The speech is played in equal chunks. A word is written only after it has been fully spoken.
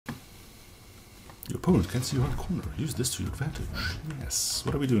opponent can't see you around the corner. Use this to your advantage. Yes.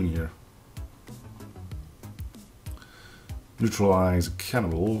 What are we doing here? Neutralize a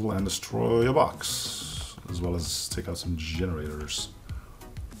cannibal and destroy a box. As well as take out some generators.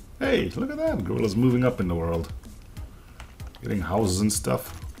 Hey, look at that. Gorillas moving up in the world. Getting houses and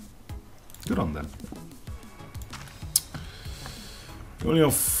stuff. Good on them. The only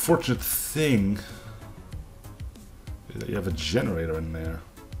unfortunate thing is that you have a generator in there.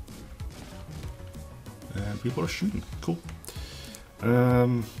 And people are shooting. Cool.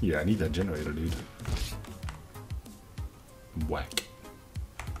 Yeah, I need that generator, dude. Whack.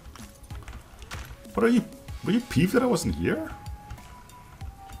 What are you? Were you peeved that I wasn't here?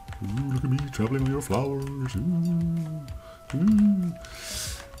 Ooh, look at me traveling on your flowers. Ooh. Ooh.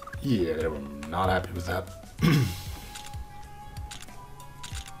 Yeah, they were not happy with that.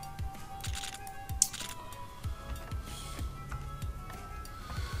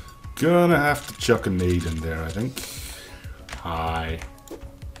 Gonna have to chuck a nade in there, I think. Hi.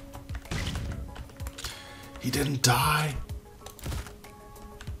 He didn't die.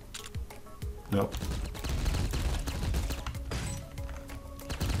 Nope.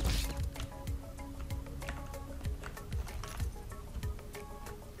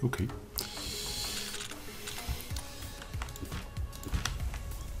 Okay.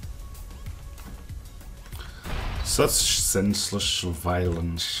 Such senseless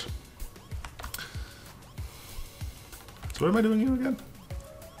violence. So what am I doing here again?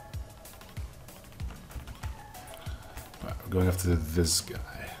 Right, we're going after this guy.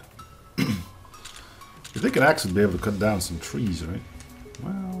 You think an axe would be able to cut down some trees, right?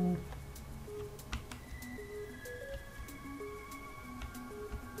 Well...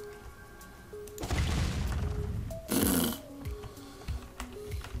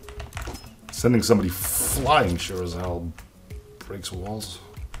 Sending somebody flying sure as hell breaks walls.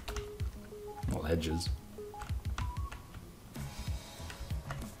 Well, hedges.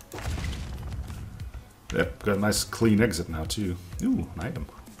 Yep, got a nice clean exit now too. Ooh, an item.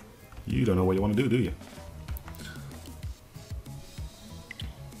 You don't know what you want to do you?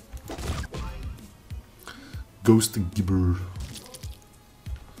 Ghost Gibber.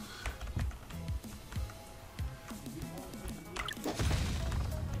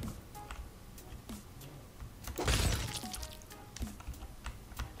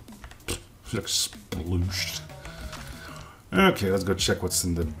 Like splooshed. Okay, let's go check what's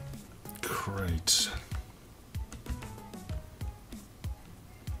in the crate.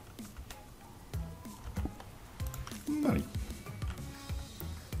 Money.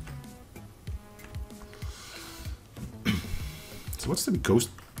 So what's the Ghost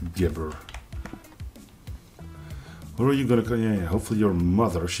Giver? Where are you gonna go? Yeah, hopefully your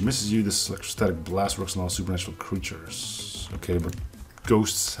mother. She misses you. This electrostatic blast works on all supernatural creatures. Okay, but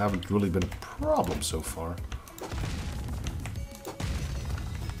ghosts haven't really been a problem so far.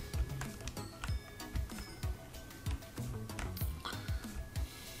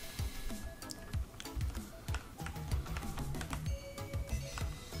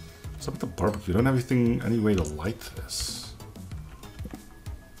 What's up with the barbecue? I don't have any way to light this.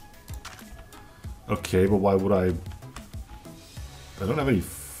 Okay, but why would I don't have any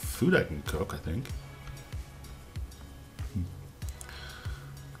food I can cook, I think.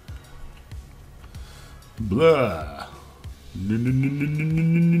 Blah.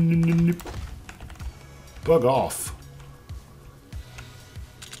 Bug off.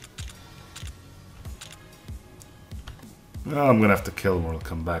 Oh, I'm gonna have to kill him or he'll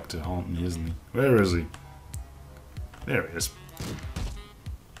come back to haunt me, isn't he? Where is he? There he is.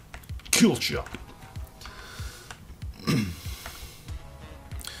 Kill shot.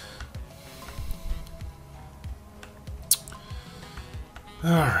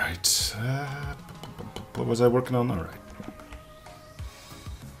 Alright. What was I working on? Alright.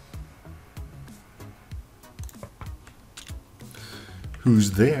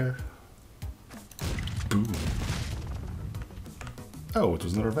 Who's there? Boom. Oh, it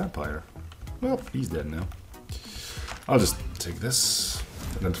was another vampire. Well, he's dead now. I'll just take this.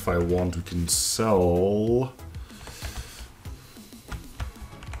 Identify one who can sell.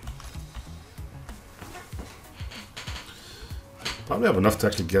 Probably have enough to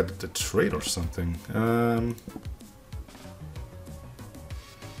actually get the trade or something.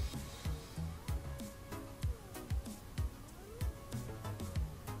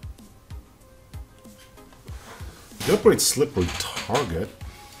 The upgrade slippery target.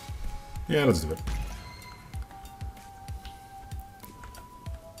 Yeah, let's do it.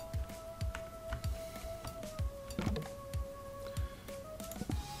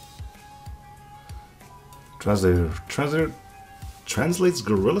 Translator Translates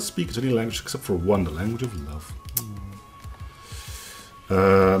gorilla speak into any language except for one, the language of love.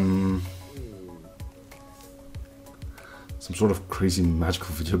 Some sort of crazy magical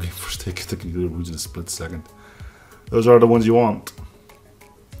video game for taking the roots in a split second. Those are the ones you want.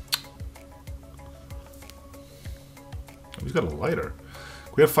 Oh, he's got a lighter.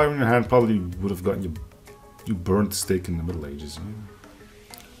 If we had fire in your hand, probably would have gotten you burnt steak in the Middle Ages.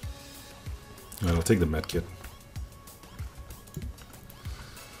 Right, I'll take the med kit.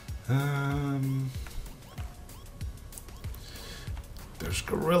 There's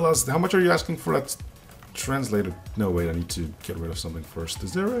gorillas. How much are you asking for that translator? No, wait, I need to get rid of something first.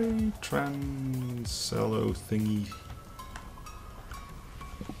 Is there a transello thingy?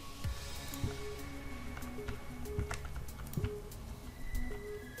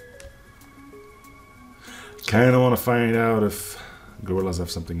 Kinda want to find out if gorillas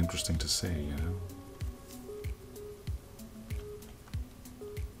have something interesting to say, you know?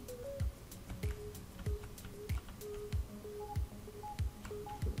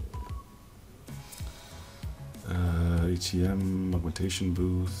 ATM, augmentation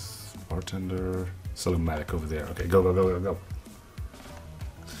booth, bartender, Celomatic over there. Okay, go, go, go, go, go.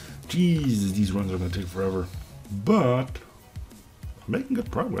 Jeez, these runs are going to take forever. But I'm making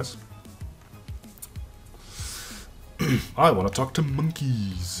good progress. I want to talk to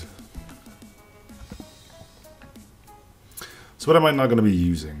monkeys. So what am I not going to be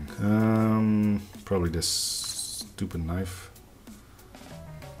using? Probably this stupid knife.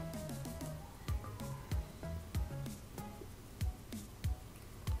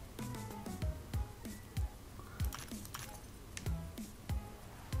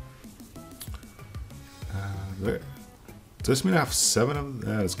 Does this mean I have 7 of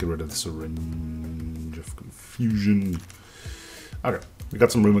them? Let's get rid of the syringe of confusion. Okay, we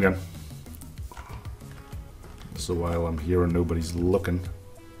got some room again. So while I'm here and nobody's looking.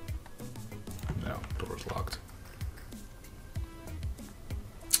 No, door's locked.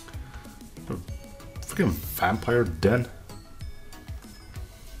 A freaking vampire den.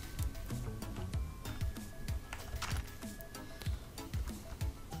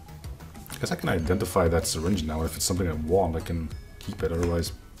 I guess I can identify that syringe now. If it's something I want, I can keep it.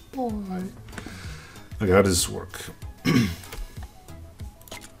 Otherwise, bye. Okay, how does this work?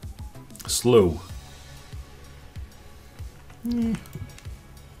 Slow. I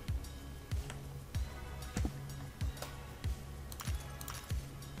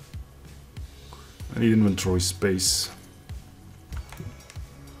need inventory space.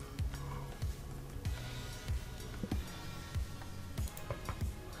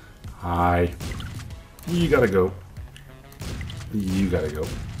 Hi. You gotta go. You gotta go.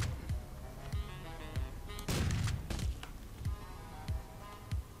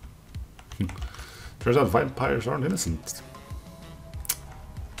 Turns out vampires aren't innocent.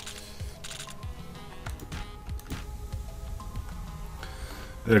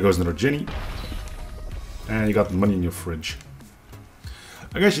 There goes another Ginny. And you got money in your fridge.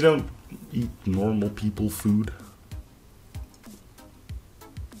 I guess you don't eat normal people food.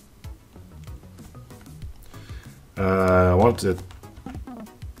 I want the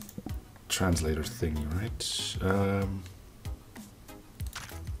translator thingy, right?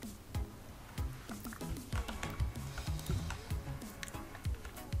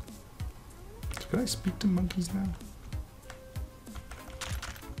 Can I speak to monkeys now?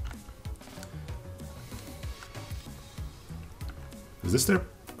 Is this their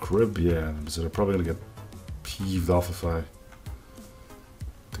crib? Yeah, so they're probably gonna get peeved off if I...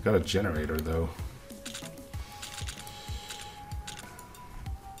 They got a generator though.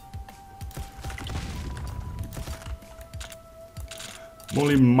 I'm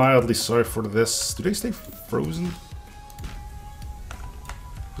only mildly sorry for this. Do they stay frozen?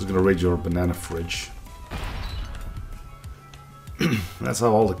 I was gonna raid your banana fridge. That's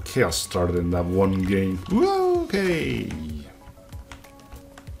how all the chaos started in that one game. Woo, okay.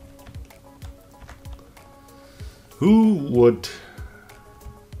 Who would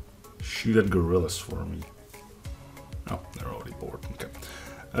shoot at gorillas for me? Oh, they're already bored. Okay.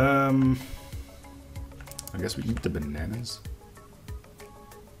 I guess we eat the bananas.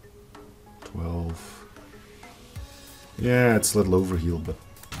 12. Yeah, it's a little overhealed, but...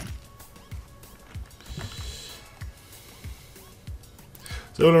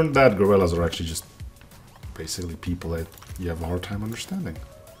 So I learned that gorillas are actually just basically people that you have a hard time understanding.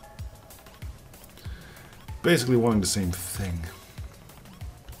 Basically wanting the same thing.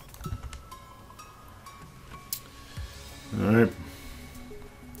 Alright.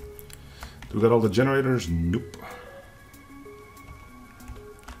 Do we got all the generators? Nope.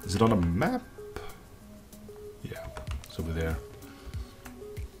 Is it on a map? Yeah, it's over there.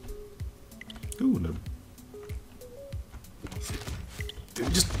 Ooh, no.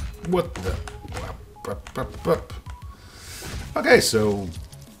 Just what the? Okay, so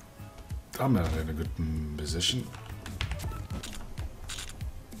I'm not in a good position.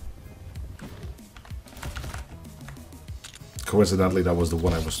 Coincidentally, that was the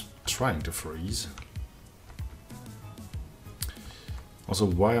one I was trying to freeze. Also,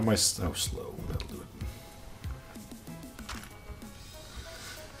 why am I slow? That'll do it.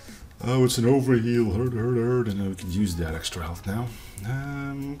 Oh, it's an overheal. Hurt. And we can use that extra health now.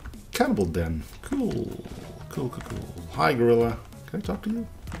 Cannibal Den. Cool. Hi, gorilla. Can I talk to you?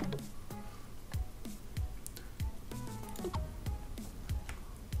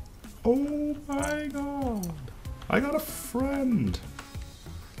 Oh my god. I got a friend.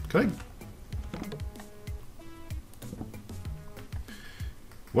 Can I...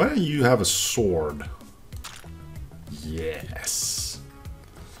 Why don't you have a sword? Yes.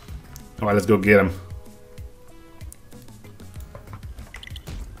 Alright, let's go get him.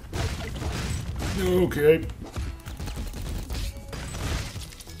 Okay.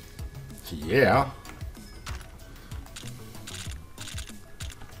 Yeah.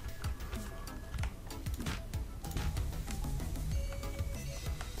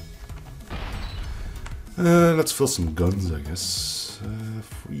 Let's fill some guns, I guess.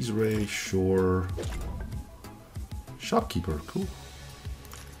 Freeze ray, sure. Shopkeeper, cool.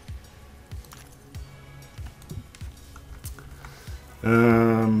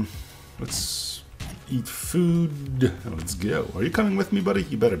 Let's eat food. Oh, let's go. Are you coming with me, buddy?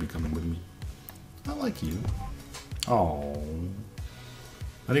 You better be coming with me. I like you. Oh.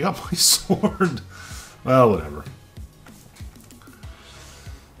 And he got my sword. Well, whatever.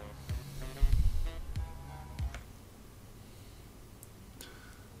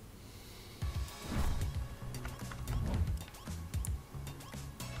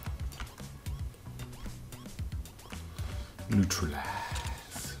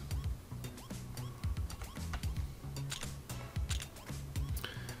 Neutralize.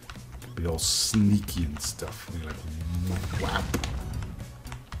 Be all sneaky and stuff. Like, wow.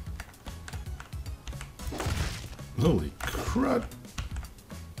 Holy crap.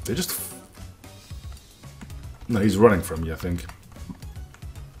 They just... No, he's running from you, I think.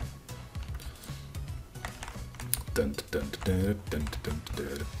 Dun, dun, dun, dun, dun,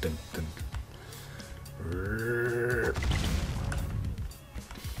 dun, dun, dun.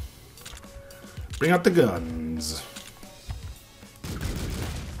 Bring out the guns.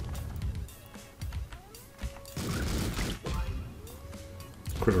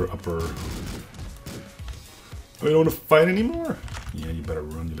 Critter upper. Oh, you don't want to fight anymore? Yeah, you better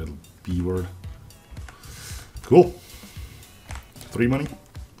run, you little B-word. Cool. 3 money?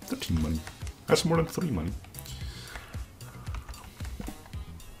 13 money. That's more than 3 money.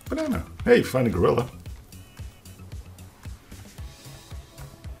 Banana. Hey, find a gorilla.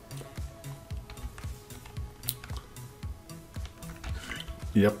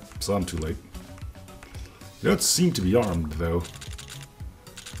 Yep, saw him too late. You don't seem to be armed, though.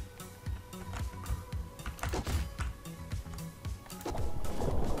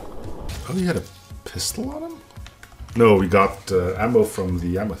 Oh, he had a pistol on him? No, we got ammo from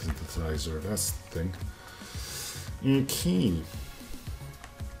the ammo synthesizer. That's the thing. Okay.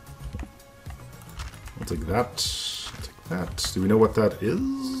 I'll take that. I'll take that. Do we know what that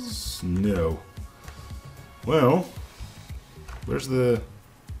is? No. Well, where's the...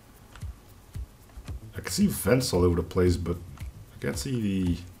 I can see vents all over the place, but I can't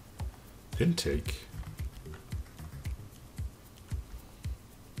see the intake.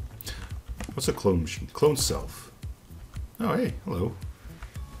 What's a clone machine? Clone self. Oh, hey, hello.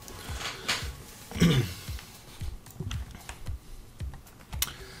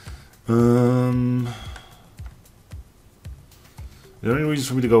 The only reason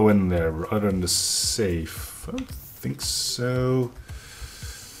for me to go in there, other than the safe, I don't think so.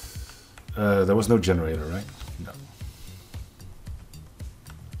 There was no generator, right? No.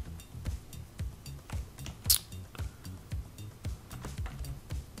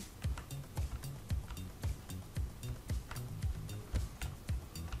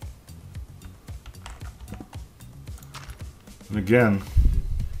 And again,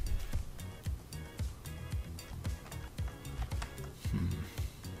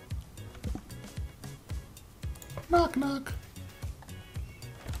 knock knock.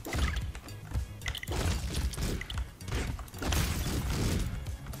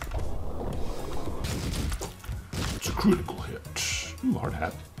 It's a critical hit. Ooh, hard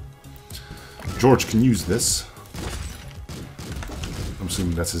hat. George can use this. I'm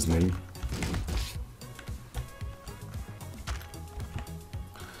assuming that's his name.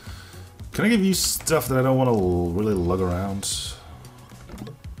 Can I give you stuff that I don't want to really lug around?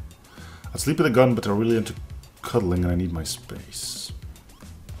 I sleep with a gun, but they're really into cuddling and I need my space.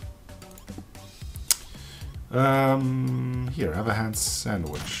 Here, have a ham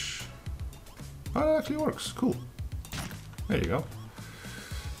sandwich. Oh, that actually works. Cool. There you go.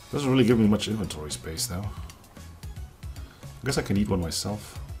 Doesn't really give me much inventory space, though. I guess I can eat one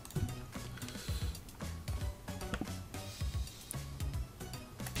myself.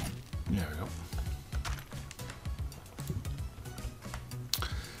 There we go.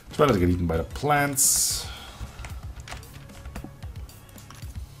 Try not to get eaten by the plants.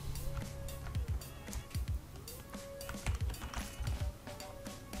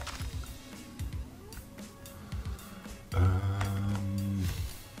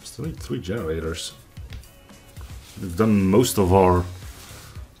 Still need 3 generators. We've done most of our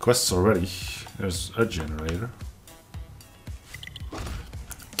quests already. There's a generator.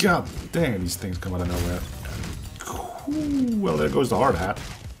 God dang, these things come out of nowhere. Ooh, well, there goes the hard hat.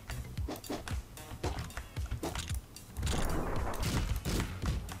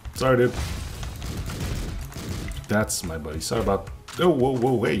 Sorry, dude. That's my buddy. Sorry about... Oh, whoa,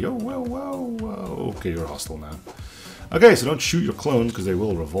 whoa, hey, yo, whoa, whoa, whoa. Okay, you're hostile now. Okay, so don't shoot your clone, because they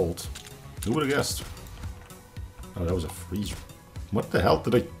will revolt. Who would have guessed? Oh, that was a freeze. What the hell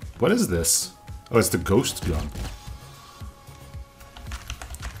did I... What is this? Oh, it's the ghost gun.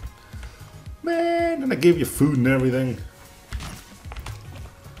 Man, and I gave you food and everything.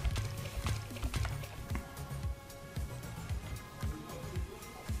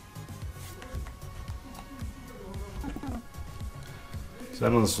 So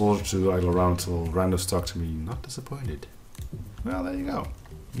I'm on the soldier to idle around till randos talk to me. Not disappointed. Well, there you go.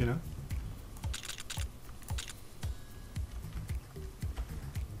 You know.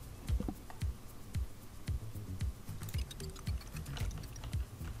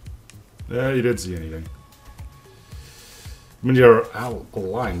 Yeah, you didn't see anything. I mean, you're out of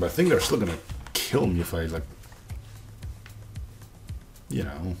line, but I think they're still gonna kill me if I, like, you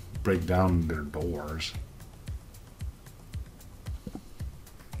know, break down their doors.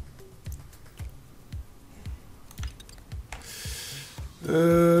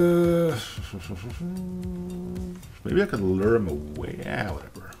 Maybe I could lure him away. Ah,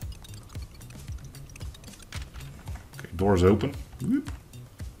 whatever. Okay, doors open. Whoop.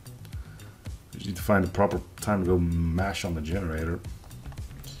 Just need to find the proper time to go mash on the generator.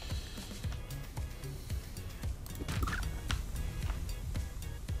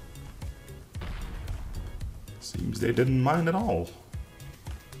 Seems they didn't mind at all.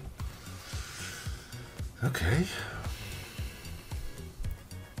 Okay.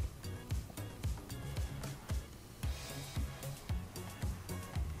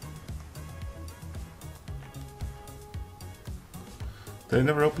 They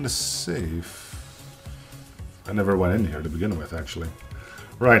never opened a safe. I never went in here to begin with, actually.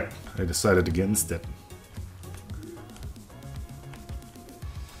 Right, I decided against it.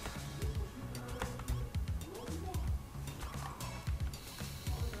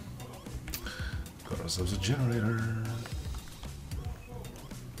 Got ourselves a generator.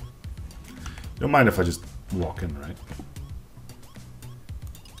 Don't mind if I just walk in, right?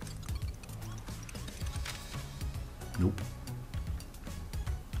 Nope.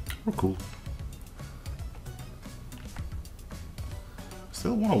 We're cool.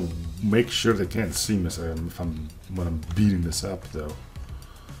 Still want to make sure they can't see me when I'm beating this up, though.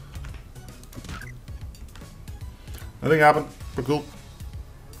 Nothing happened. We're cool.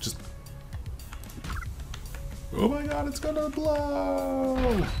 Just... Oh my god, it's gonna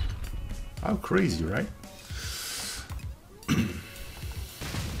blow! How crazy, right?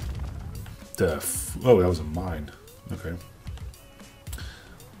 Oh, that was a mine. Okay.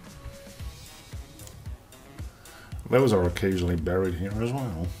 Those are occasionally buried here as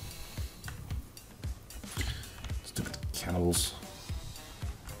well. Stupid cannibals.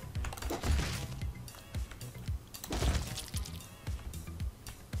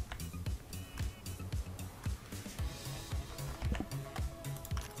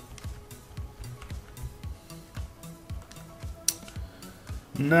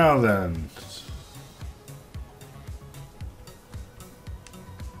 Now then.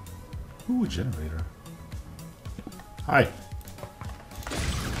 Ooh, a generator. Hi.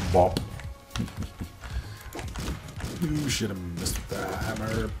 Bop. You should have missed the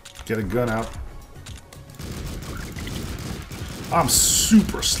hammer. Get a gun out. I'm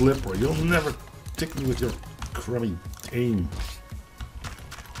super slippery. You'll never tick me with your crummy aim.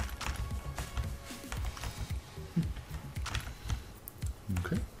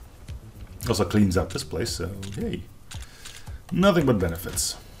 Okay. Also cleans up this place, so hey. Nothing but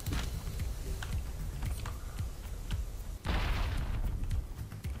benefits.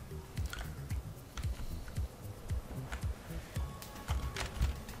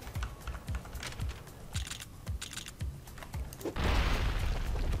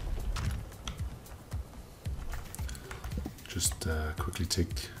 just quickly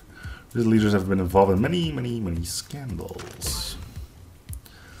take... These leaders have been involved in many scandals.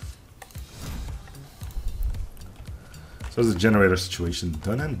 So is the generator situation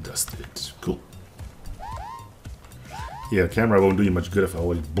done and dusted. Cool. Yeah, camera won't do you much good if I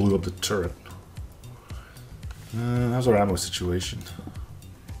already blew up the turret. How's our ammo situation?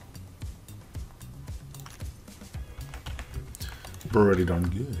 Pretty darn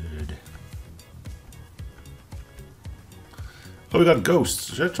good. Oh, we got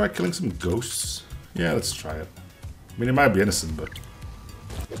ghosts. Should I try killing some ghosts? Yeah, let's try it. I mean, it might be innocent, but...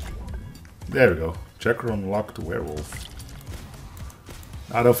 There we go. Checker unlocked werewolf.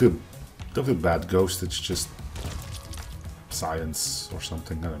 I don't feel bad, ghost. It's just science or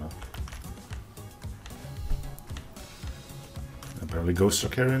something. I don't know. Apparently, ghosts are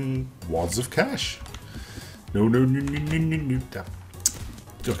carrying wads of cash. No.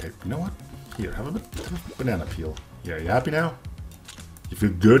 Okay, you know what? Here, have a banana peel. Yeah, you happy now? You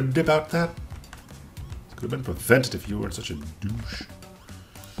feel good about that? It could have been prevented if you weren't such a douche.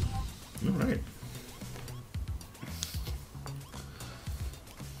 Alright.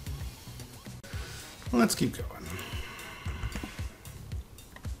 Well, let's keep going.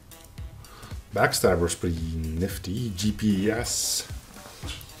 Backstabber's pretty nifty. GPS.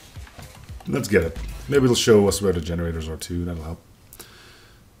 Let's get it. Maybe it'll show us where the generators are too. That'll help.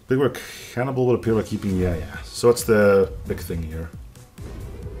 Big work. Cannibal will appear by keeping... Yeah. So what's the big thing here?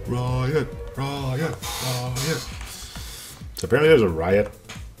 Riot. So apparently there's a riot.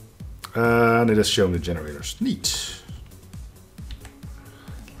 And it is showing the generators. Neat.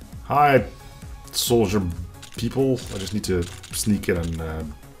 Hi, soldier people. I just need to sneak in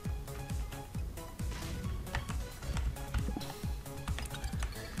and...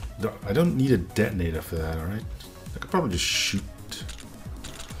 I don't need a detonator for that, alright? I could probably just shoot.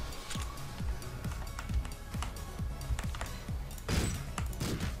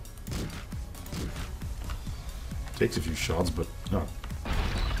 Takes a few shots, but no.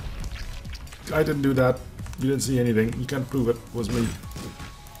 I didn't do that. You didn't see anything. You can't prove it. It was me.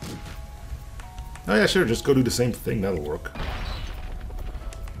 Oh yeah, sure. Just go do the same thing. That'll work.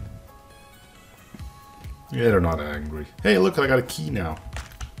 Yeah, they're not angry. Hey, look, I got a key now.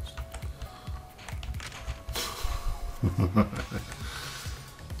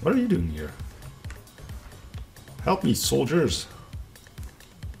 What are you doing here? Help me, soldiers.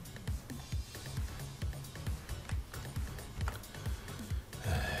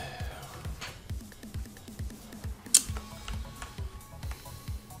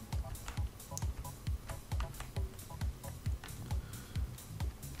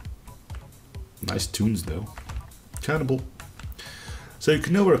 Nice tunes, though. Cannibal. So you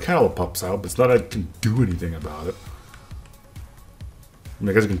can know where a cannibal pops out, but it's not that I can do anything about it. I mean,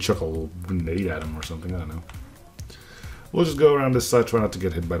 I guess I can chuck a little grenade at him or something, I don't know. We'll just go around this side, try not to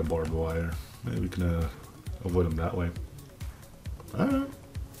get hit by the barbed wire. Maybe we can avoid him that way. I don't know.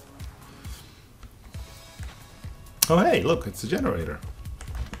 Oh hey, look, it's a generator.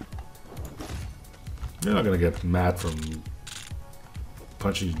 You're not gonna get mad from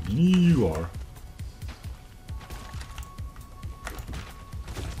punching. You are.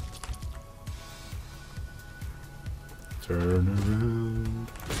 Turn around.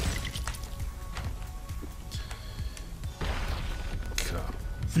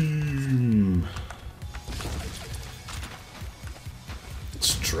 Kaboom.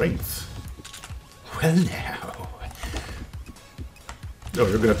 Strength. Well now. Oh,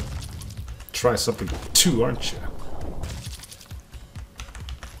 you're gonna try something too, aren't you?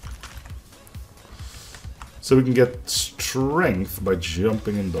 So we can get strength by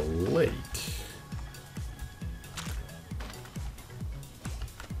jumping in the lake.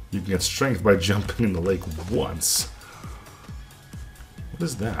 You can get strength by jumping in the lake once. What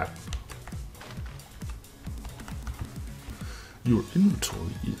is that? Your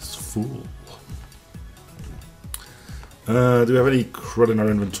inventory is full. Do we have any crud in our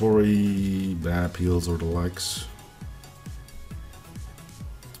inventory? Banana peels or the likes?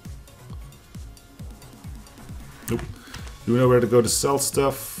 Nope. Do we know where to go to sell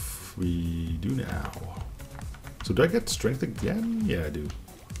stuff? We do now. So do I get strength again? Yeah, I do.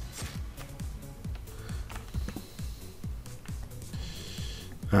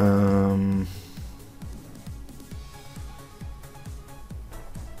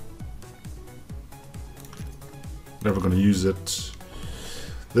 Never gonna use it.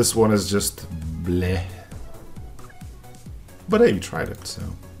 This one is just bleh. But hey, we tried it, so.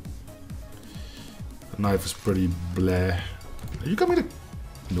 The knife is pretty bleh. Are you coming to...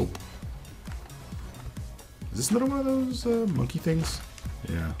 Nope. Is this another one of those monkey things?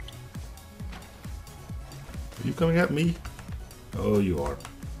 Yeah. Are you coming at me? Oh, you are.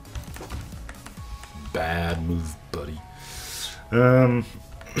 Bad move, buddy.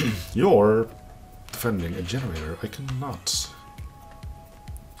 You're defending a generator. I cannot.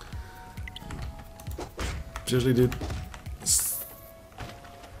 Seriously, dude.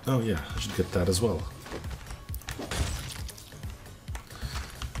 Oh yeah, I should get that as well.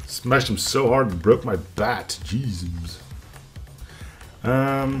 Smashed him so hard and broke my bat. Jesus.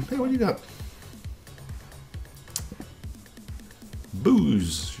 Hey, what do you got?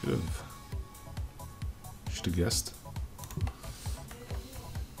 Booze. Should have guessed.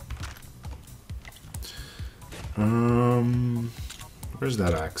 Where's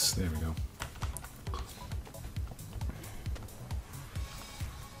that axe? There we go.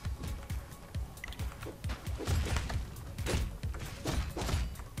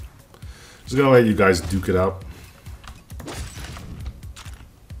 Just gonna let you guys duke it out.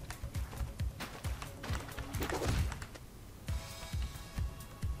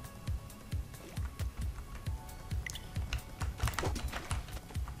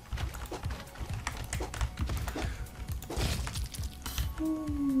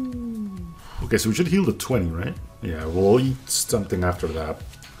 Okay, so we should heal to 20, right? Yeah, we'll eat something after that.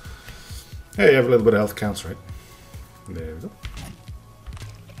 Hey, every little bit of health counts, right? There we go.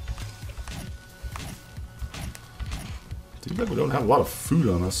 Seems like we don't have a lot of food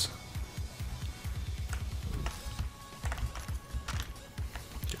on us.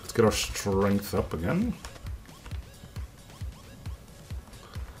 Okay, let's get our strength up again.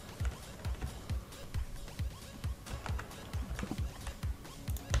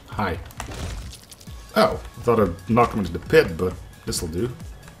 Hi. Oh, I thought I'd knock him into the pit, but this'll do.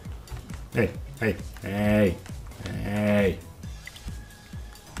 Hey, hey, hey, hey.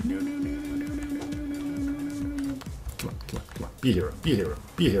 No, no, no, no, no, no, no, no, no, no, no. Come on, come on, come on. Be a hero, be a hero,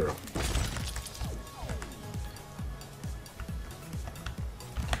 be a hero.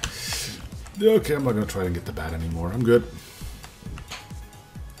 Okay, I'm not gonna try and get the bat anymore. I'm good.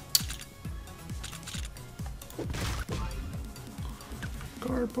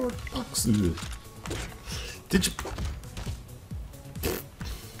 Cardboard box. Did you?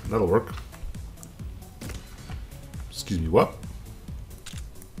 That'll work. Excuse me, what?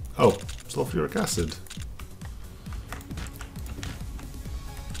 Oh, sulfuric acid.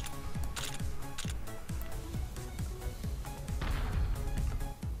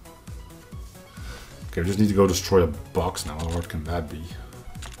 Okay, I just need to go destroy a box now. How hard can that be?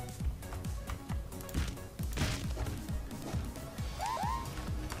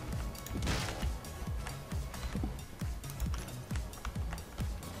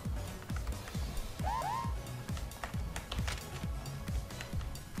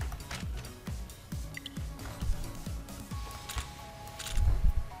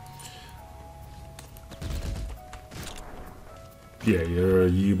 Yeah,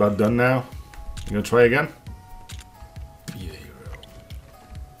 you about done now? You gonna try again? Be a hero.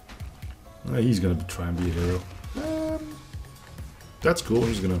 He's gonna try and be a hero. That's cool.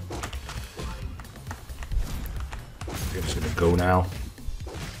 I'm just gonna go now.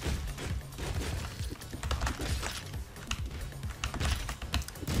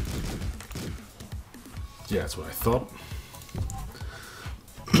 Yeah, that's what I thought.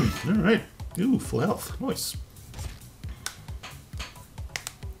 Alright. Ooh, full health. Nice.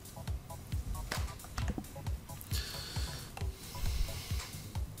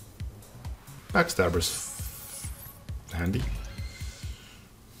 Backstabber's handy.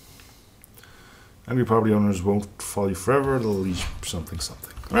 Angry property owners won't follow you forever. They'll leash something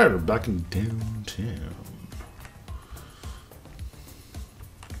something. Alright, we're back in downtown.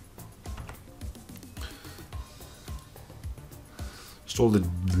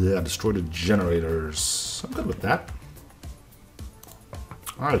 Destroy the generators. I'm good with that.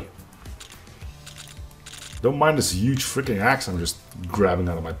 Alright. Don't mind this huge freaking axe I'm just grabbing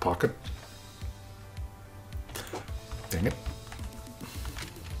out of my pocket. Dang it.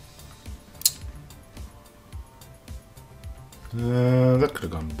 That could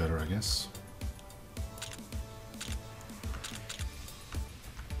have gone better, I guess.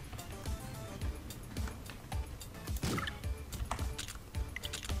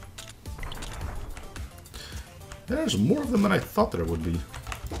 There's more of them than I thought there would be.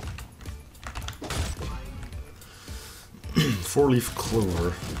 4-leaf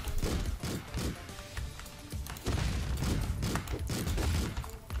clover.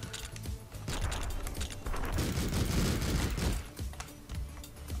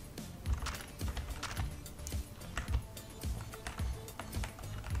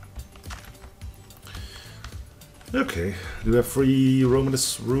 Okay, do we have free room in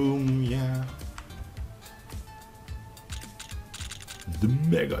this room? Yeah. the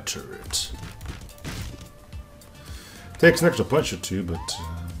mega turret. Takes an extra punch or two, but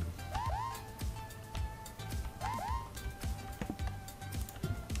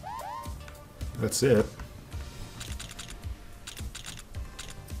that's it.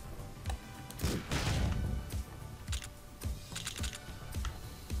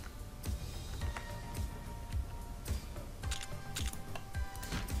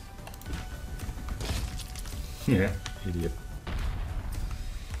 Yeah, idiot.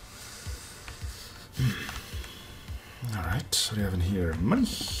 Alright, what do you have in here? Money!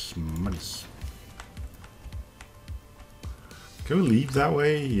 Money. Can we leave that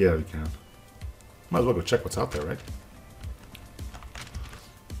way? Yeah, we can. Might as well go check what's out there, right?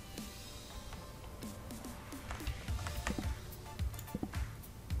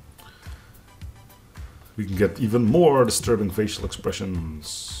 We can get even more disturbing facial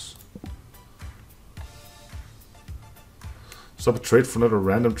expressions. Swap a trait for another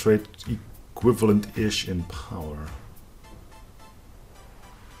random trait equivalent-ish in power.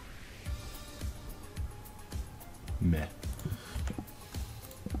 Meh.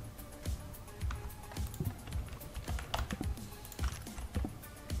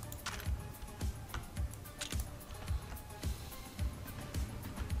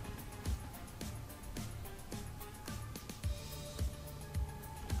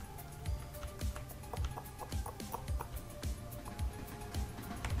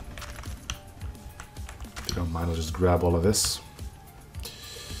 If you don't mind, I'll just grab all of this.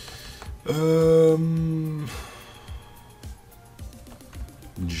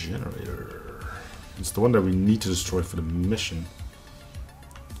 Generator. It's the one that we need to destroy for the mission.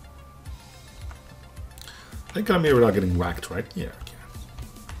 I think I'm here without getting whacked, right? Yeah, I can.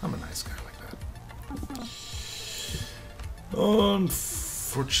 I'm a nice guy like that.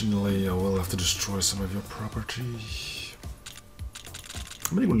 Unfortunately, I will have to destroy some of your property.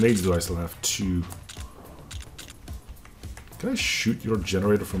 How many grenades do I still have? 2. Can I shoot your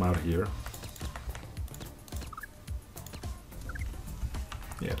generator from out here?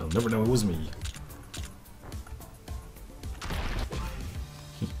 Yeah, they'll never know it was me.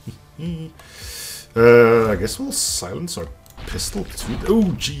 I guess we'll silence our pistol too.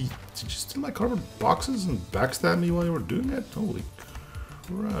 Oh, gee. Did you steal my cardboard boxes and backstab me while you were doing it? Holy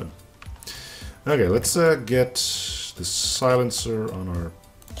crap. Okay, let's get the silencer on our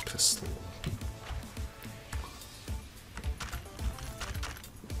pistol.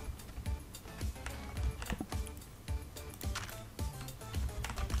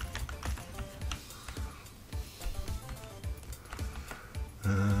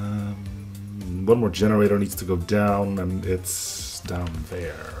 One more generator needs to go down, and it's down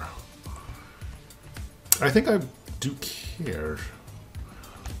there. I think I do care.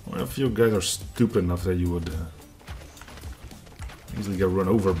 I wonder if you guys are stupid enough that you would easily get run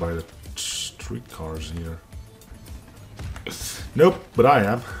over by the streetcars here. Nope, but I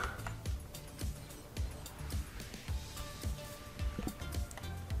am.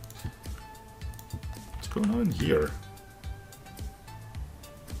 What's going on here?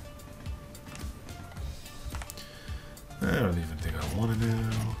 I don't even think I want to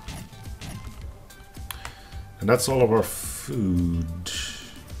know. And that's all of our food.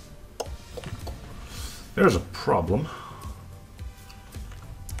 There's a problem.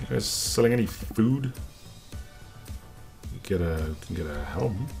 You guys selling any food? You can get a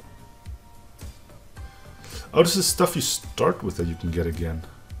helm. Oh, this is stuff you start with that you can get again.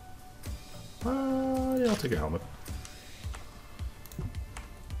 Yeah, I'll take a helmet.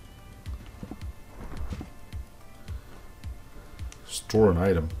 Store an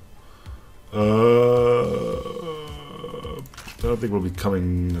item. I don't think we'll be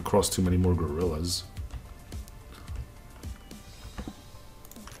coming across too many more gorillas.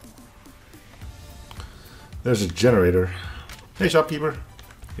 There's a generator. Hey, shopkeeper.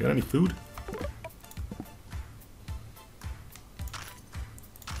 You got any food?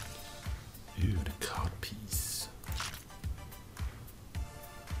 Ew, the cod piece.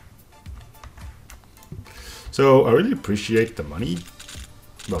 So, I really appreciate the money.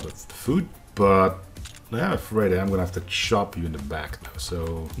 Well, the food, but I'm afraid I'm gonna have to chop you in the back though,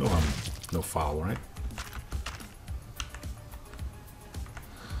 so no harm, no foul, right?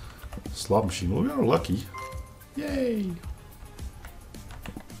 Slot machine, well, we are lucky. Yay!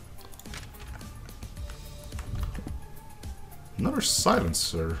 Another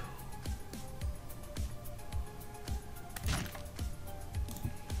silencer.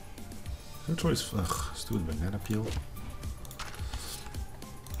 No choice. Ugh, let's do a banana peel.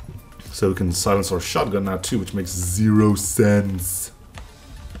 So we can silence our shotgun now too, which makes 0 sense.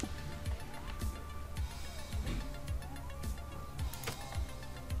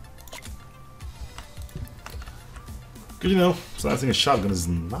 Because, you know, silencing a shotgun is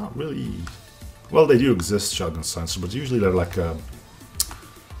not really... Well, they do exist, shotgun silencers, but usually they're like a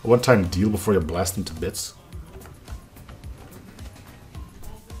one-time deal before you blast them to bits.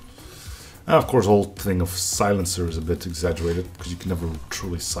 And of course, the whole thing of silencer is a bit exaggerated, because you can never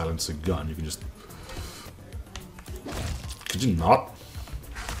truly silence a gun. You can just... Could you not?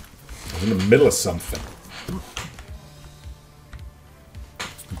 I was in the middle of something.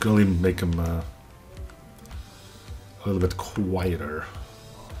 You can only make them a little bit quieter.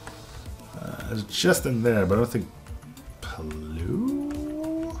 It's just in there, but I don't think...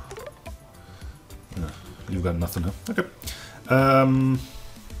 Hello? You've got nothing, huh? Okay.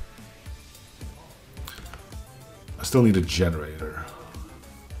 I still need a generator.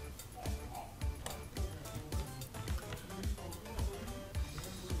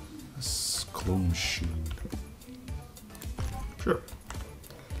 This clone machine. Sure.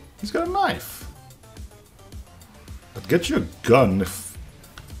 He's got a knife. I'd get you a gun if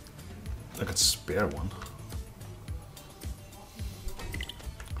I could spare one.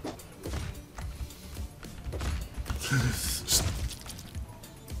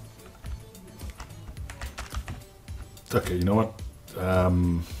 Okay, you know what?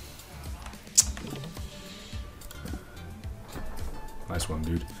 Nice one,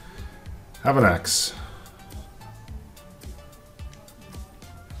 dude. Have an axe.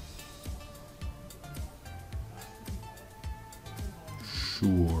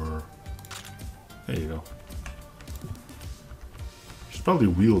 Sure. There you go. Should probably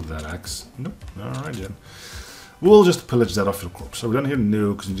wield that axe. Nope. Alright then. We'll just pillage that off your corpse. So we're done here?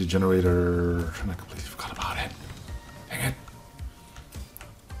 No, because we need a generator. And I completely forgot about it. Dang it.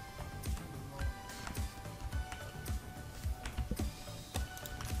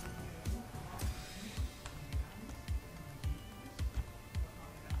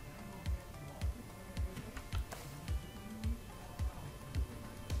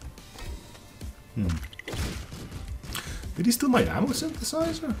 Did he steal my ammo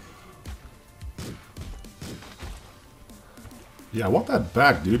synthesizer? Yeah, I want that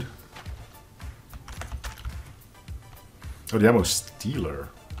back, dude. Oh, the ammo stealer.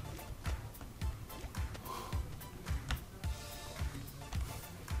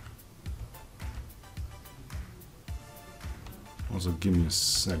 Also, give me a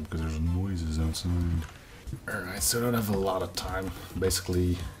sec because there's noises outside. Alright, so I don't have a lot of time.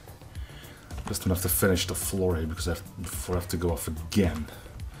 Basically, just enough to finish the floor here because before I have to go off again.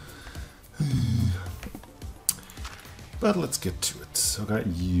 But let's get to it. So I got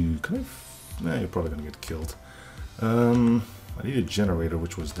you. Can I? Nah, you're probably gonna get killed. I need a generator,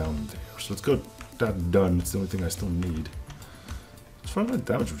 which was down there. So let's go. That done. It's the only thing I still need. As far as my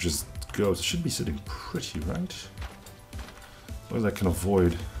damage just goes, it should be sitting pretty, right? As long as I can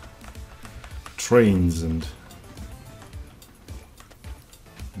avoid trains and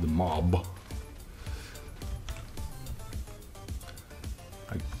the mob.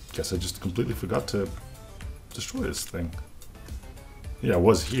 I guess I just completely forgot to destroy this thing. Yeah, I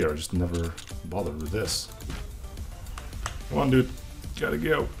was here, I just never bothered with this. Come on, dude. Gotta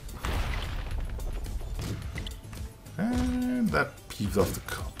go. And that peeved off the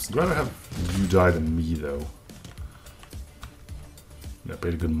cops. I'd rather have you die than me, though. I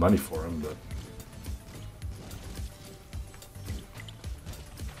paid good money for him, but...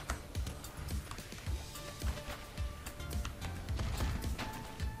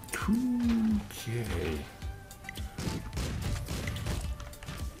 Okay.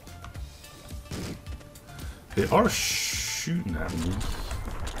 They are shooting at me.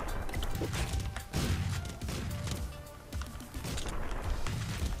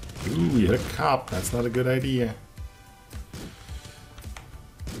 Ooh, we hit a cop. That's not a good idea.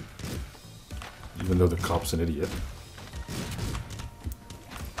 Even though the cop's an idiot.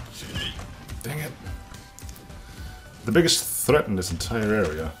 Dang it. The biggest threat in this entire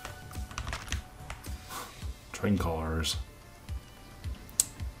area. Train cars.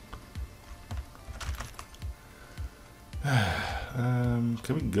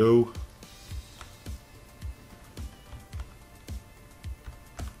 Can we go?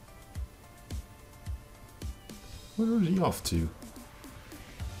 Where is he off to?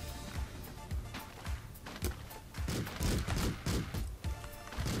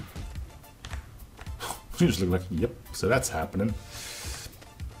 You just look like, yep, so that's happening.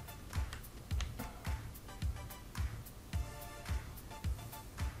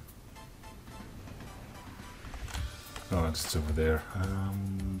 Oh, it's over there.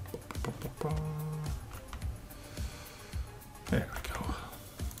 There we go.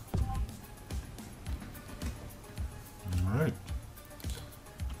 Alright.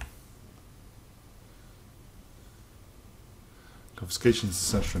 Obfuscation is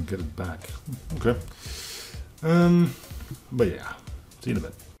essential and get it back. Okay. But yeah, see you in a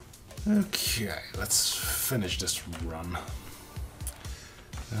bit. Okay, let's finish this run.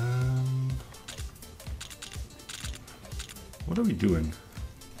 What are we doing?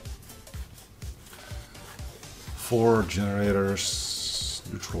 4 generators,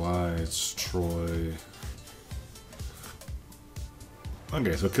 neutralize, destroy.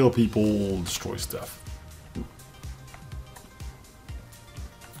 Okay, so kill people, destroy stuff.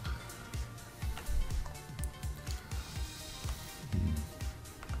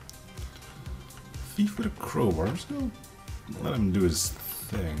 Thief with a crowbar. I'm just gonna let him do his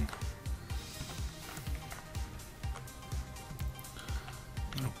thing.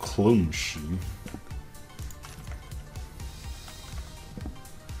 Clone machine.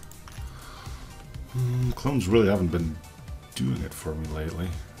 Clones really haven't been doing it for me lately.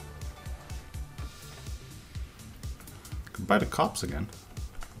 Could buy the cops again.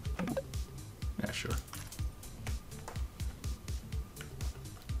 Yeah, sure.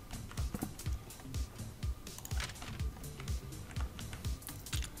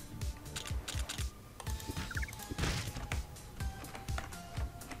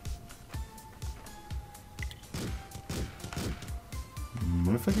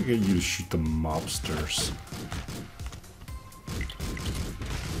 What if I could get you to shoot the mobsters?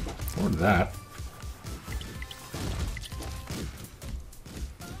 Or that.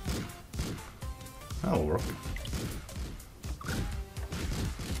 That'll work.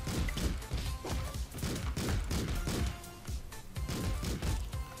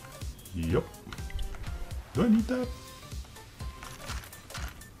 Yup. Do I need that?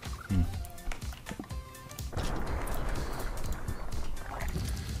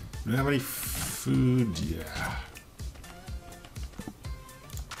 Do I have any food? Yeah.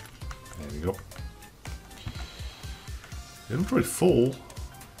 There we go. Inventory full.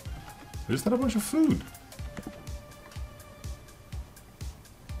 There's not a bunch of food.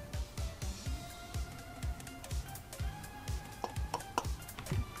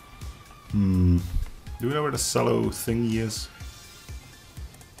 Do we know where the cello thingy is?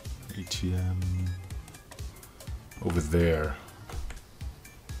 ATM. Over there.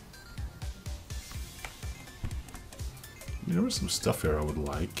 There was some stuff here I would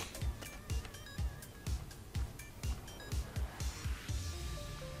like.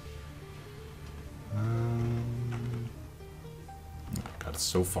 God, it's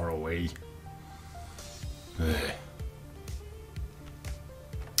so far away. Ugh.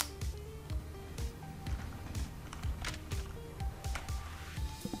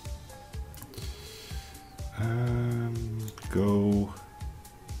 Go.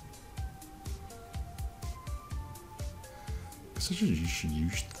 You should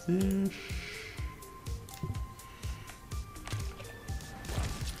use this.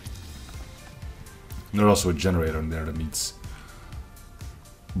 There's also a generator in there that needs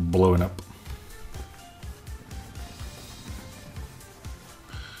blowing up.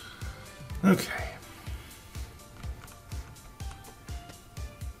 Okay.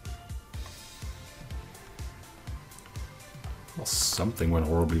 Well, something went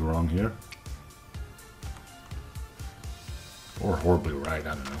horribly wrong here. Or horribly right,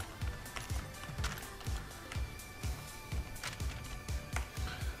 I don't know.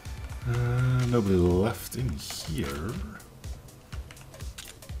 Nobody left in here.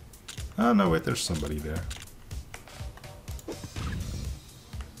 Oh, no, wait, there's somebody there.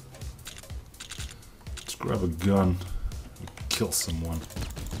 Let's grab a gun and kill someone.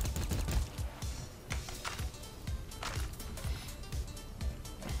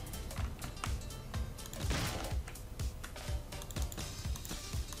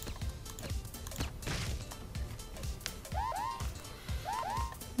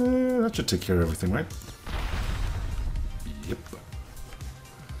 That should take care of everything, right? Yep.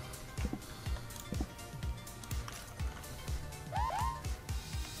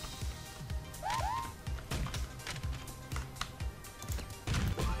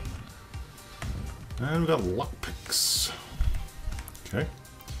 And we got lockpicks. Okay.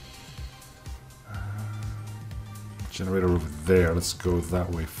 Generator over there. Let's go that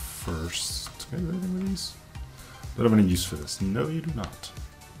way first. Okay, do anything with these? Don't have any use for this. No, you do not.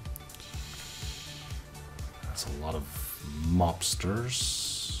 That's a lot of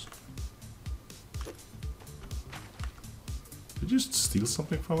mobsters. Did you just steal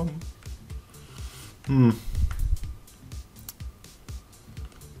something from them?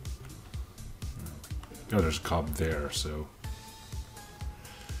 Oh, there's a cop there, so...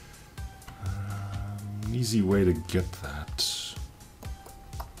 an easy way to get that.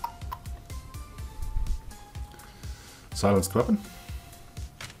 Silenced weapon.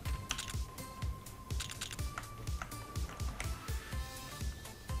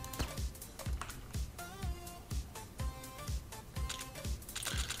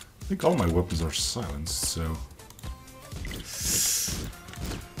 think all my weapons are silenced, so...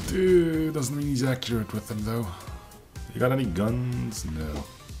 Dude, doesn't mean he's accurate with them, though. You got any guns? No.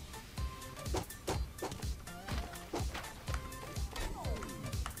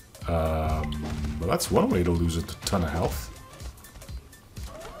 Well, that's one way to lose a ton of health.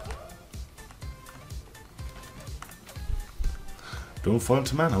 Don't fall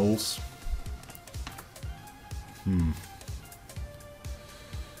into manholes.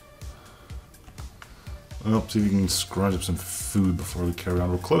 Well, see if we can scrounge up some food before we carry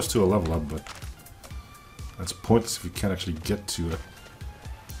on. We're close to a level up, but that's pointless if we can't actually get to it.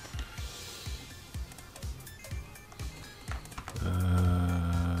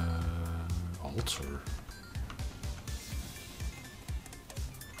 Altar.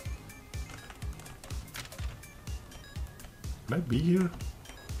 Can I be here?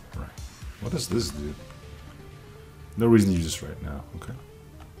 Right. What does this do? No reason to use this right now. Okay.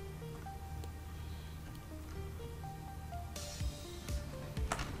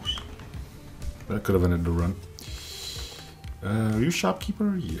 That could have ended the run. Are you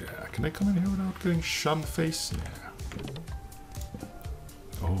shopkeeper? Yeah. Can I come in here without getting shot in the face? Yeah.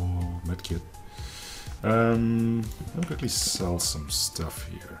 Oh, medkit. I'll quickly sell some stuff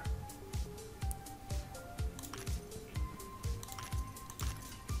here.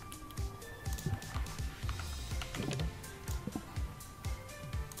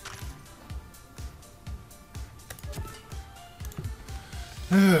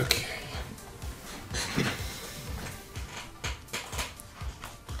 Okay.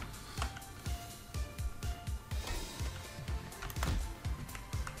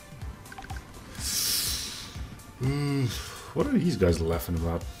 What are these guys laughing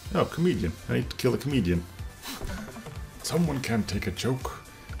about? Oh, comedian. I need to kill a comedian. Someone can't take a joke.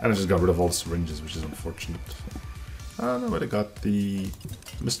 And I just got rid of all the syringes, which is unfortunate. Oh no, but I got the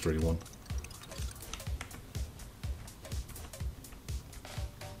mystery one.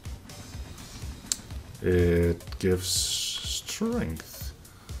 It gives strength.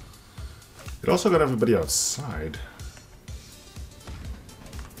 It also got everybody outside.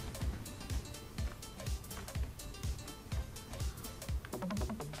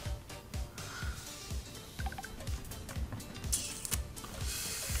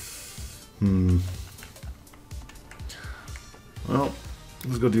 Well,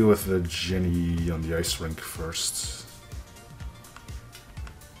 let's go deal with Jenny on the ice rink first.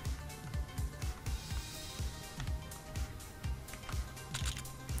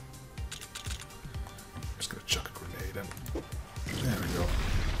 I'm just gonna chuck a grenade in. There we go.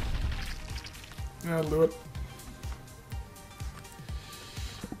 That'll do it.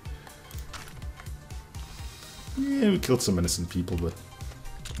 Yeah, we killed some innocent people, but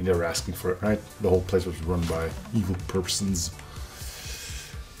I mean, they were asking for it, right? The whole place was run by evil persons.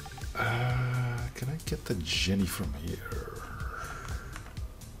 Can I get the Jenny from here?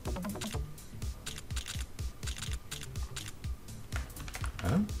 I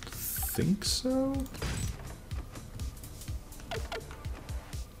don't think so.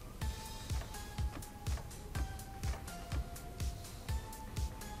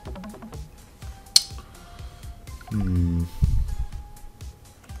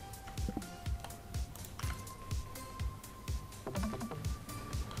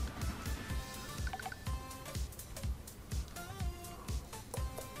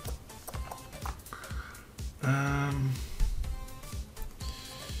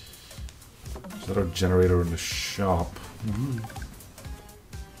 Is that our generator in the shop?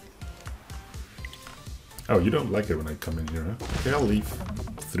 Oh, you don't like it when I come in here, huh? Okay, I'll leave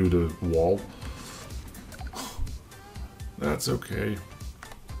through the wall. That's okay.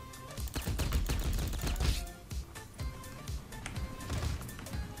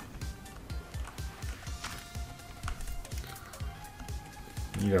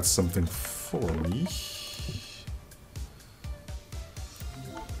 You got something for me.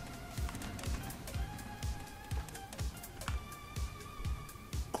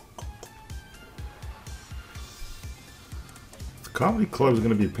 The comedy club is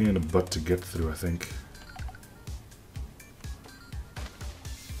going to be a pain in the butt to get through, I think.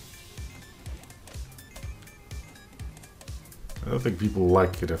 I don't think people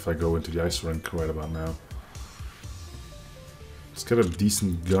like it if I go into the ice rink right about now. Let's get a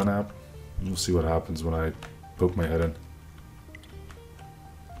decent gun out. And we'll see what happens when I poke my head in.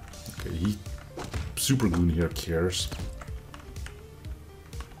 Okay, Super Goon here cares.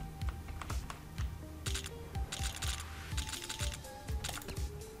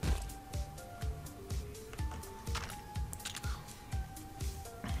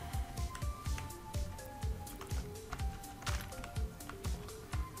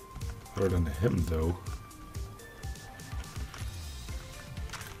 Better than him, though.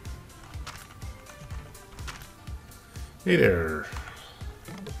 Hey there.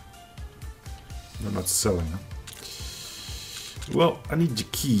 They're not selling, huh? Well, I need your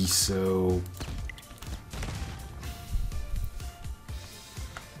key, so...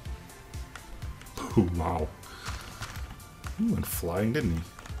 Oh, wow. He went flying, didn't he?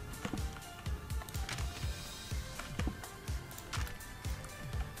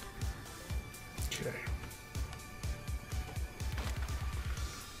 Okay.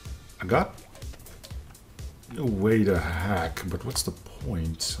 I got a way to hack, but what's the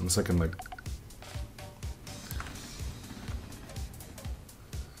point? Unless I can, like...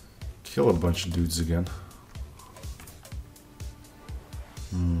 kill a bunch of dudes again.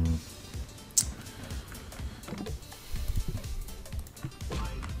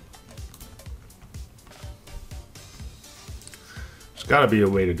 There's gotta be a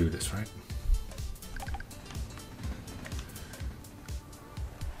way to do this, right?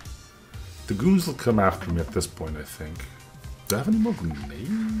 The goons will come after me at this point, I think. Do I have any more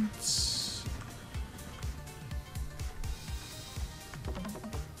grenades?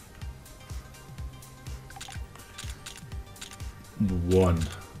 One.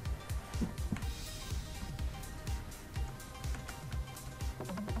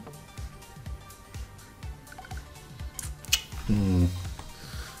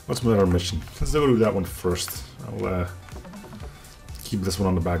 What's my other mission? Let's go do that one first. I'll keep this one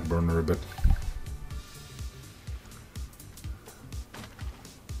on the back burner a bit.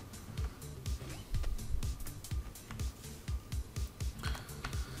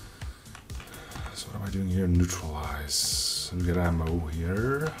 So what am I doing here? Neutralize. And get ammo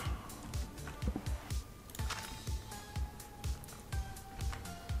here.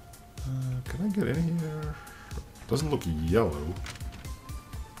 Can I get in here? Doesn't look yellow.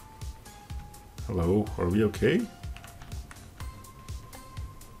 Hello, are we okay?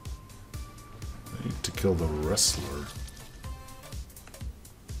 I need to kill the wrestler.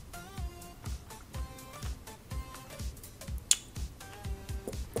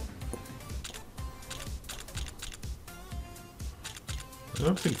 I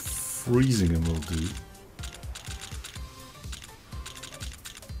don't think freezing him will do.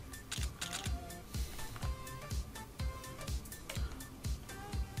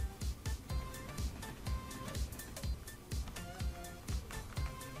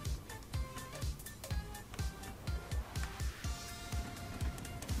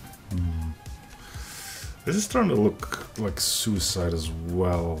 This is starting to look like suicide as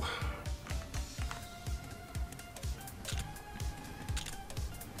well.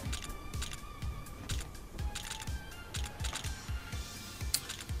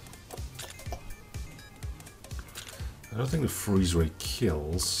 I don't think the freeze ray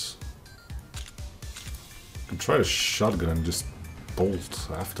kills. I can try to shotgun and just bolt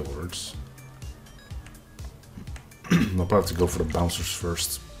afterwards. I'll probably have to go for the bouncers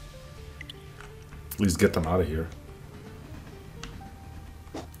first. At least get them out of here.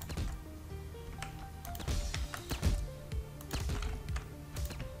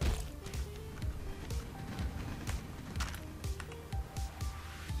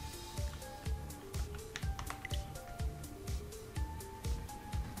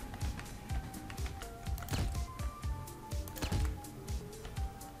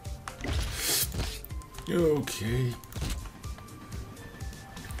 Okay.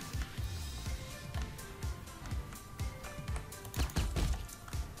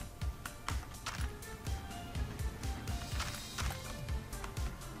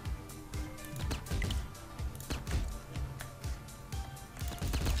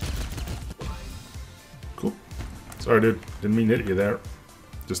 Cool. Sorry, dude. Didn't mean to hit you there.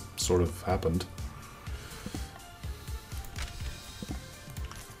 Just sort of happened.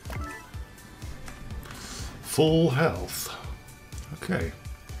 Full health. Okay.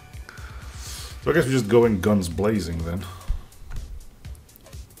 So I guess we just go in guns blazing then.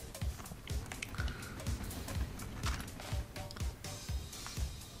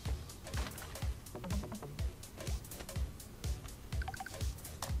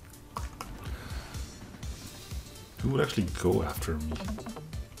 Who would actually go after me?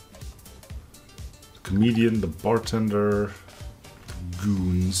 The comedian, the bartender, the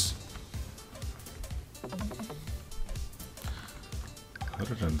goons.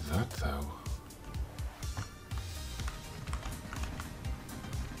 Other than that, though.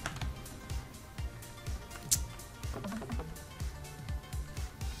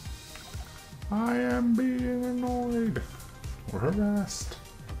 I am being annoyed or harassed.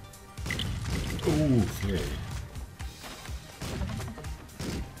 Okay.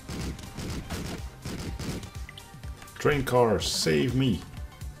 Train car, save me.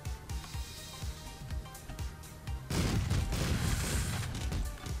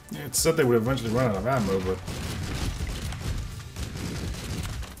 It said they would eventually run out of ammo, but...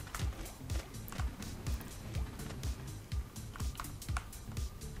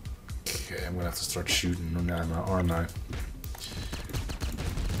 Okay, I'm gonna have to start shooting on ammo, aren't I?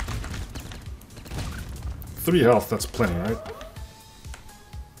 3 health, that's plenty, right?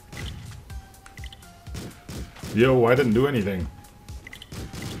 Yo, I didn't do anything.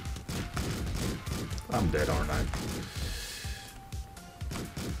 I'm dead, aren't I?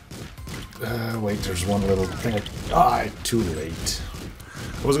 Wait, there's one little thing. Too late.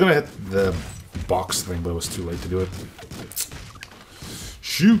 I was gonna hit the box thing, but it was too late to do it.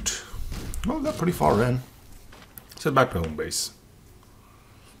 Shoot! Well, we got pretty far in. Let's head back to home base.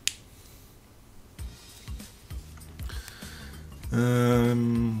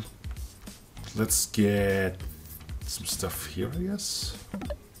 Let's get some stuff here, I guess.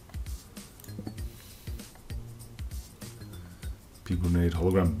 People need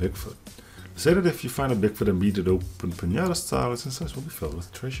hologram Bigfoot. Say that if you find a Bigfoot and beat it open pinata style, its insides will be filled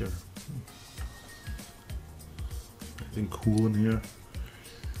with treasure. Anything cool in here?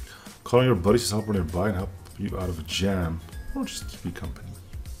 Calling your buddies to help when nearby and help you out of a jam, or just keep you company.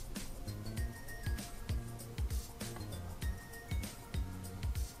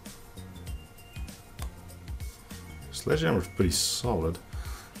 Sledgehammer is pretty solid.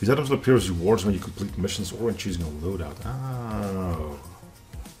 These items will appear as rewards when you complete missions or when choosing a loadout. Oh.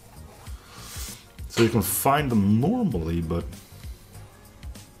 So you can find them normally, but...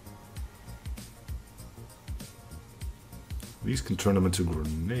 these can turn them into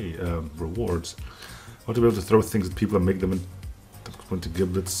grenade rewards. I want to be able to throw things at people and make them into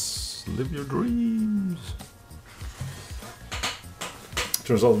giblets. Live your dreams.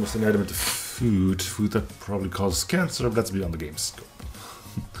 Turns almost an item into food. Food that probably causes cancer, but that's beyond the game's scope.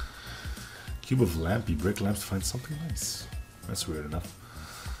 Cube of lampy. Break lamps to find something nice. That's weird enough.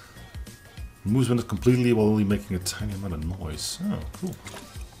 Moves when it's completely while only making a tiny amount of noise. Oh, cool.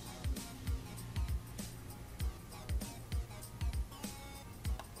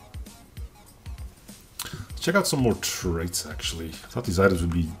 Let's check out some more traits, actually. I thought these items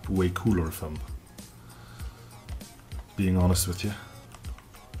would be way cooler if I'm being honest with you.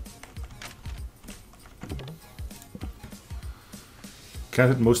 Can't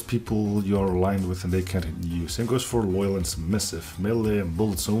hit most people you're aligned with and they can't hit you. Same goes for loyal and submissive. Melee and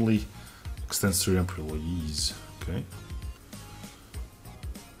bullets only extends to your employees. Okay.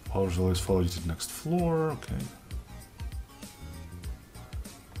 Followers always follow you to the next floor. Okay.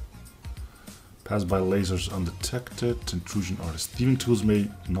 Pass by lasers undetected. Intrusion artist. Thieving tools may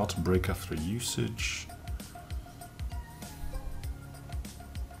not break after usage.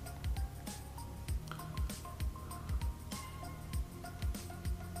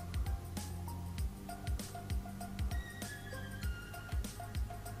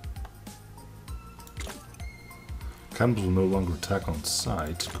 Cannibals will no longer attack on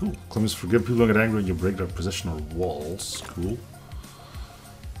sight. Cool. Claims forgive people who get angry when you break their position or walls. Cool.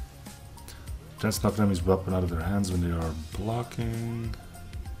 Chance to knock an enemy's weapon out of their hands when they are blocking.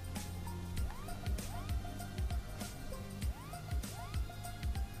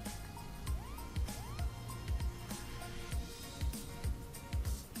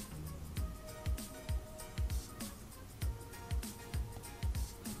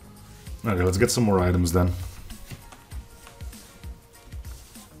 Okay, let's get some more items then.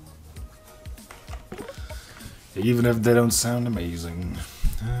 Even if they don't sound amazing.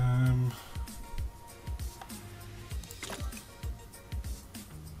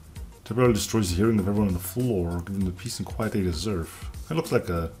 Temporarily destroys the hearing of everyone on the floor, giving them the peace and quiet they deserve. It looks like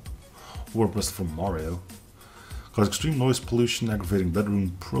a WordPress from Mario. Cause extreme noise pollution, aggravating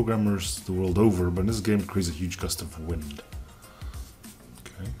bedroom programmers the world over, but in this game it creates a huge gust of wind.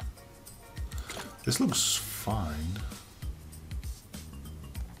 Okay. This looks fine.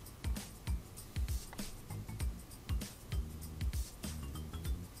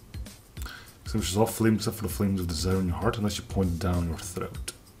 Extinguishes all flames except for the flames of desire in your heart unless you point it down your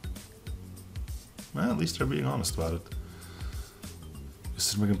throat. Well, at least they're being honest about it.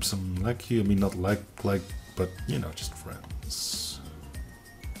 Just to make them some like you. I mean, not like, but, you know, just friends.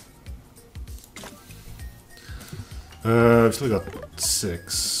 We've still got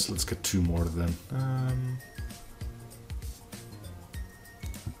 6. Let's get 2 more then. Are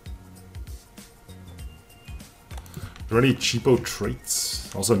there any cheapo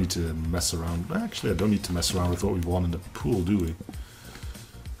traits? Also need to mess around. Actually, I don't need to mess around with what we want in the pool, do we?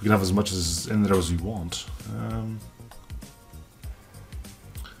 We can have as much as in there as we want.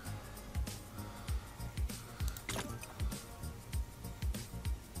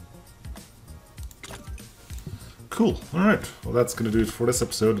 Cool. Alright. Well, that's going to do it for this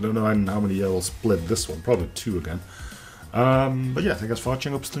episode. I don't know how many I will split this one. Probably 2 again. But yeah, thank you guys for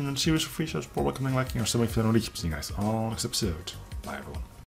watching. Hope to see you in the series for free. So support, welcoming, liking, or something if you don't reach. See you guys on next episode.